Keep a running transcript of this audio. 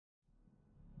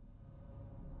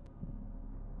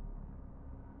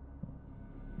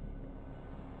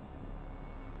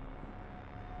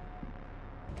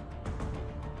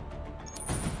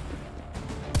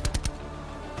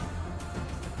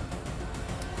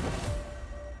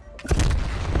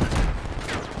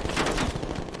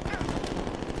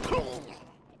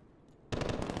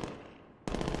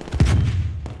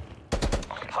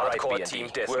hardcore team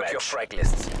deathmatch. Your frag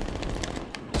lists.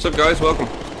 What's up, guys? Welcome.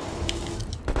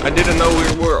 I didn't know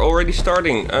we were already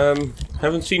starting.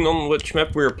 Haven't seen on which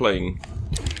map we are playing.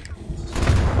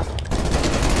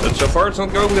 But so far it's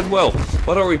not going that well.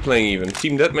 What are we playing even?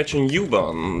 Team deathmatch on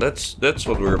Bahn. That's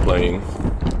what we're playing.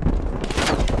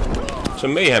 It's a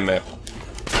MAYHEM map.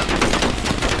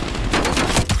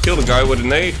 Killed a guy with a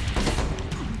nade,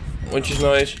 which is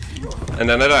nice. And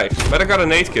then I died. But I got a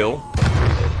nade kill.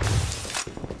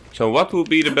 So what would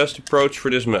be the best approach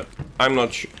for this map? I'm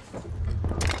not sure.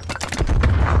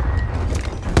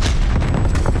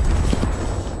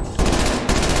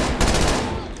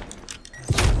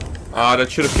 Ah,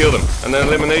 that should have killed him. And then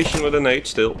elimination with a nade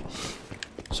still.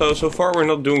 So far we're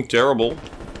not doing terrible.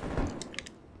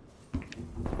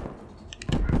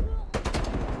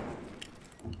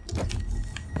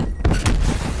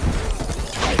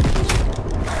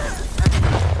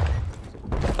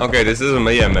 Okay, this is a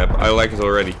MAYHEM map. I like it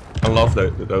already. I love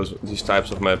these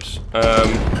types of maps.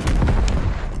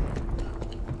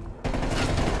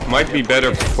 Might be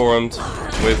better performed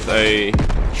with a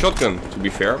shotgun, to be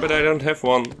fair, but I don't have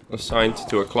one assigned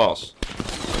to a class.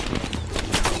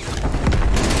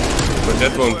 But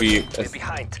that won't be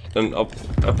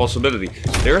a possibility.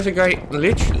 There's a guy,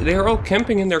 literally, they're all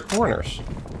camping in their corners.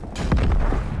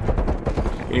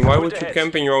 I mean, why would you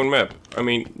camp in your own map? I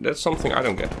mean, that's something I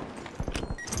don't get.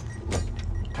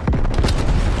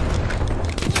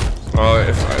 Oh,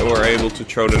 if I were able to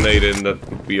throw the nade in, that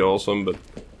would be awesome, but...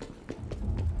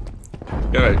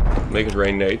 yeah, make it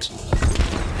rain nades.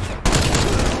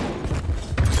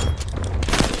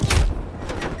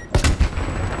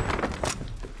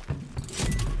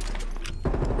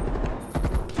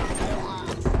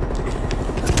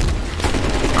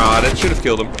 Ah, that should have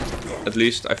killed him. At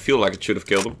least I feel like it should have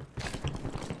killed him.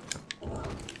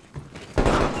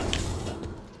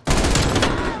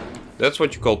 That's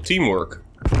what you call teamwork.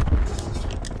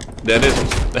 That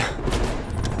isn't.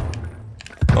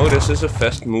 Oh, this is a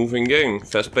fast-moving game.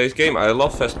 Fast-paced game. I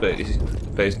love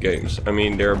fast-paced games. I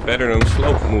mean, they're better than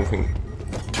slow-moving.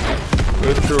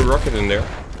 We threw a rocket in there,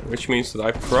 which means that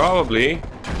I probably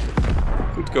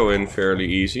could go in fairly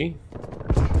easy.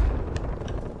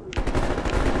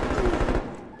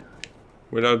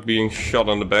 Without being shot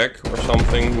on the back or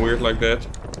something weird like that.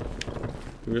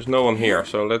 There's no one here,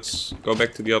 so let's go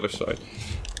back to the other side.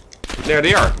 There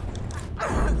they are!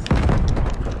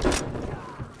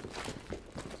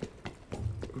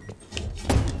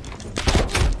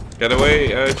 Get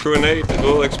away, through a nade, it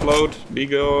will explode, be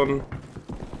gone.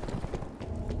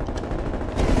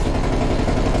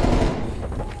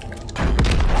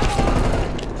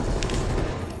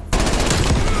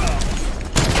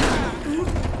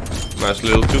 Nice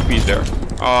little 2-piece there.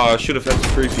 Ah, I should have had the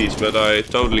 3-piece, but I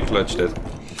totally clutched it.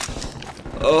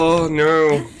 Oh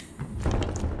no.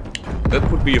 That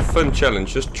would be a fun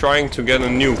challenge, just trying to get a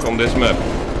nuke on this map.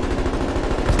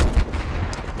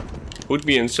 Would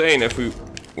be insane if we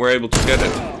were able to get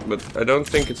it, but I don't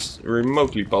think it's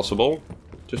remotely possible,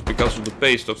 just because of the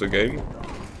pace of the game.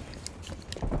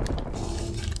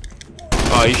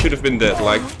 Ah, he should have been dead,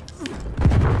 like...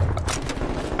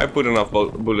 I put enough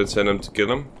bullets in him to kill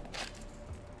him.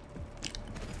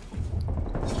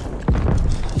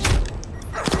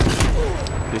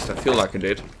 At least I feel like I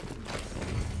did.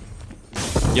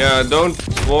 Yeah, don't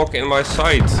walk in my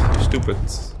sight, stupid.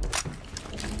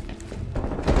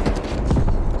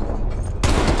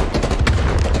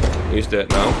 He's dead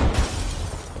now.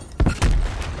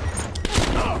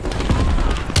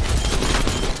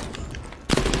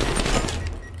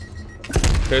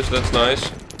 Okay, so that's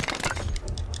nice.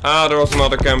 Ah, there was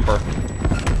another camper.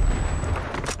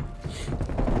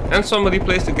 And somebody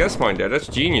placed a gas mine there. That's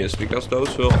genius, because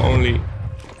those will only...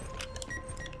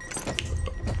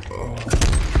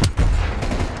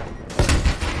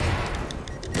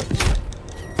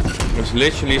 There's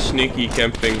literally sneaky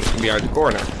camping behind the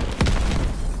corner.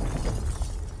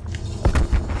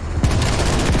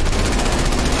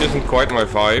 Isn't quite my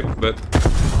vibe, but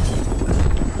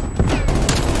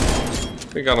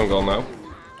we got him gone now.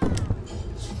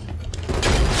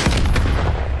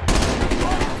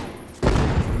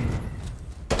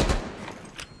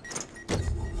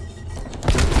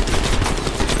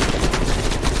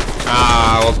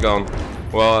 Ah, I was gone.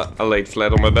 Well, I laid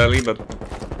flat on my belly, but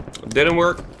it didn't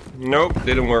work. Nope,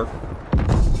 didn't work.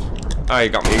 Ah, he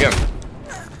got me again.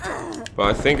 Well,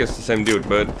 I think it's the same dude,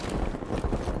 but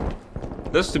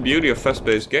that's the beauty of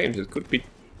fast-paced games. It could be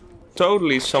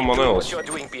totally someone else. What you are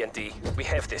doing, BND? We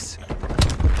have this.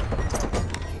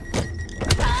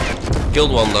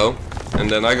 Killed one though, and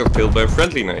then I got killed by a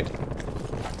friendly nade,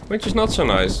 which is not so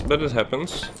nice, but it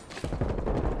happens.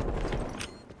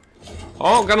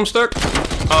 Oh, got him stuck.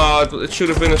 Ah, it should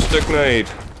have been a stuck nade.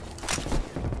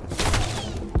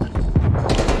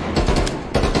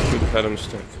 Should have had him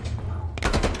stuck.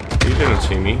 He didn't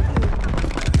see me.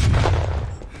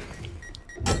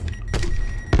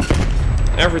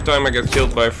 Every time I get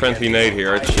killed by a friendly nade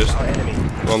here, it's just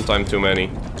one time too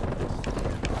many.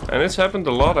 And it's happened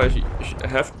a lot. I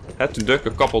have had to duck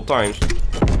a couple times.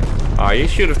 Ah, he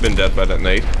should have been dead by that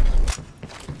nade.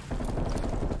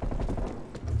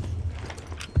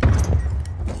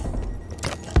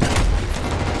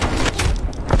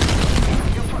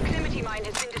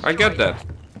 I get that.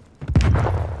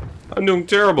 I'm doing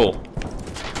terrible.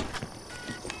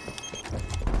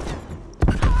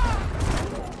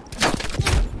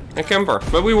 A camper,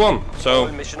 but we won. So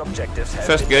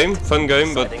fast game, fun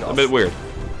game, but a bit weird.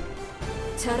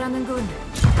 잘하는군.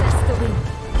 That's the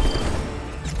win.